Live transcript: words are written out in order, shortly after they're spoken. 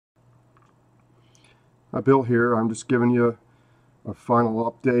Bill here. I'm just giving you a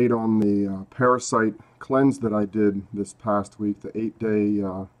final update on the parasite cleanse that I did this past week, the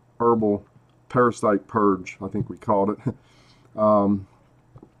 8-day herbal parasite purge, I think we called it. um,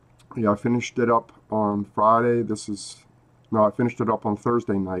 yeah, I finished it up on Friday. No, I finished it up on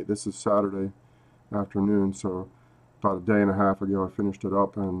Thursday night. This is Saturday afternoon, so about a day and a half ago I finished it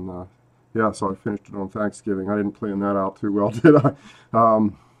up, and yeah, so I finished it on Thanksgiving. I didn't plan that out too well, did I?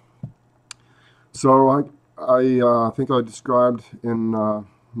 So I think I described in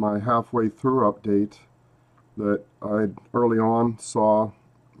my halfway through update that I early on saw,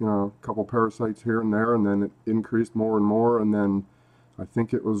 a couple parasites here and there, and then it increased more and more, and then I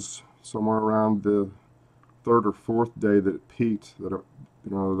think it was somewhere around the third or fourth day that it peaked, that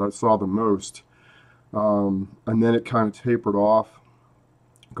I saw the most, and then it kind of tapered off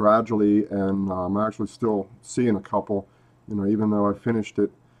gradually, and I'm actually still seeing a couple, even though I finished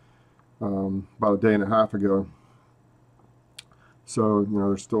it about a day and a half ago. So,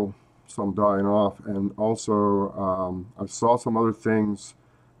 there's still some dying off. And also, I saw some other things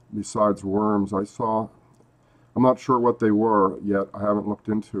besides worms. I'm not sure what they were yet. I haven't looked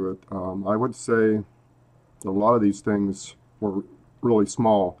into it. I would say a lot of these things were really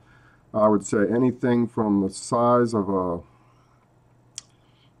small. I would say anything from the size of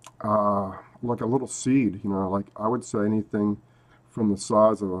like a little seed, like I would say anything from the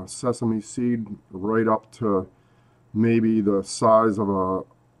size of a sesame seed right up to maybe the size of a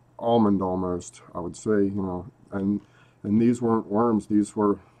almond almost, I would say, and these weren't worms. These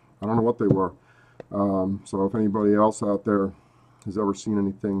were, I don't know what they were. So if anybody else out there has ever seen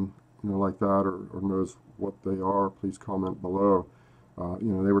anything, like that, or knows what they are, please comment below.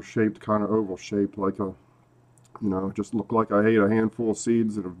 They were shaped kind of oval shaped, like just looked like I ate a handful of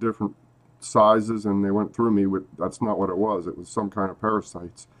seeds of different sizes and they went through me that's not what it was. It was some kind of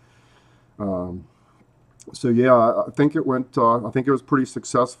parasites. So yeah, I think it was pretty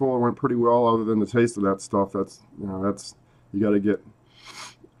successful. It went pretty well, other than the taste of that stuff. You got to get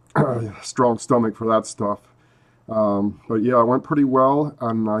a strong stomach for that stuff. But yeah, it went pretty well,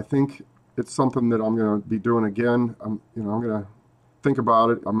 and I think it's something that I'm going to be doing again. I'm going to think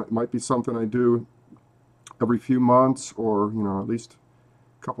about it. It might be something I do every few months, or at least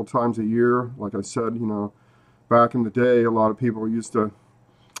a couple times a year. Like I said, back in the day, a lot of people used to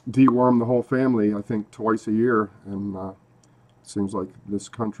deworm the whole family, I think twice a year, and it seems like this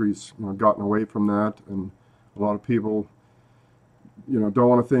country's gotten away from that, and a lot of people don't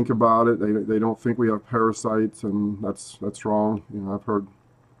want to think about it. They don't think we have parasites, and that's wrong. I've heard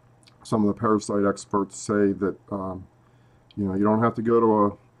some of the parasite experts say that you don't have to go to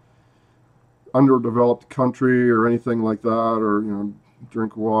a underdeveloped country or anything like that, or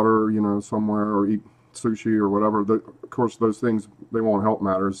drink water somewhere, or eat sushi or whatever. Of course, those things, they won't help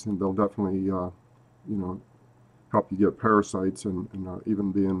matters, and they'll definitely help you get parasites, and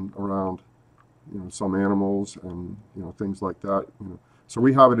even being around some animals and things like that. So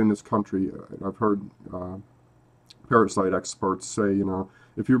we have it in this country. I've heard parasite experts say,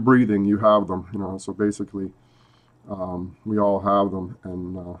 if you're breathing, you have them. So basically, we all have them,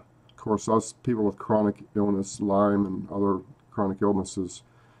 and of course, us people with chronic illness, Lyme and other chronic illnesses,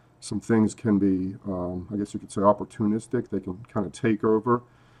 some things can be, I guess you could say, opportunistic. They can kind of take over.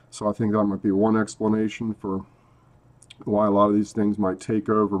 So I think that might be one explanation for why a lot of these things might take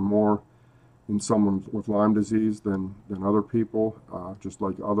over more in someone with Lyme disease than other people. Just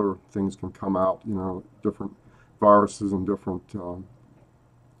like other things can come out, different viruses and different,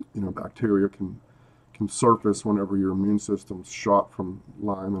 bacteria can surface whenever your immune system's shot from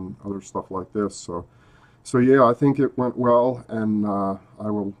Lyme and other stuff like this. So yeah, I think it went well, and I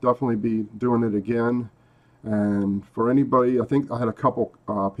will definitely be doing it again. And for anybody, I think I had a couple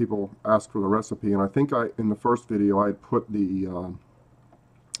people ask for the recipe, and I think in the first video I had put the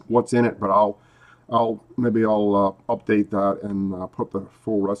what's in it, but I'll update that and put the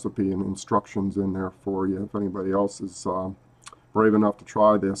full recipe and instructions in there for you if anybody else is brave enough to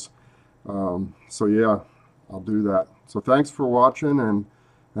try this. So yeah, I'll do that. So thanks for watching,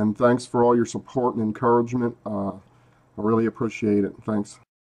 and thanks for all your support and encouragement. I really appreciate it. Thanks.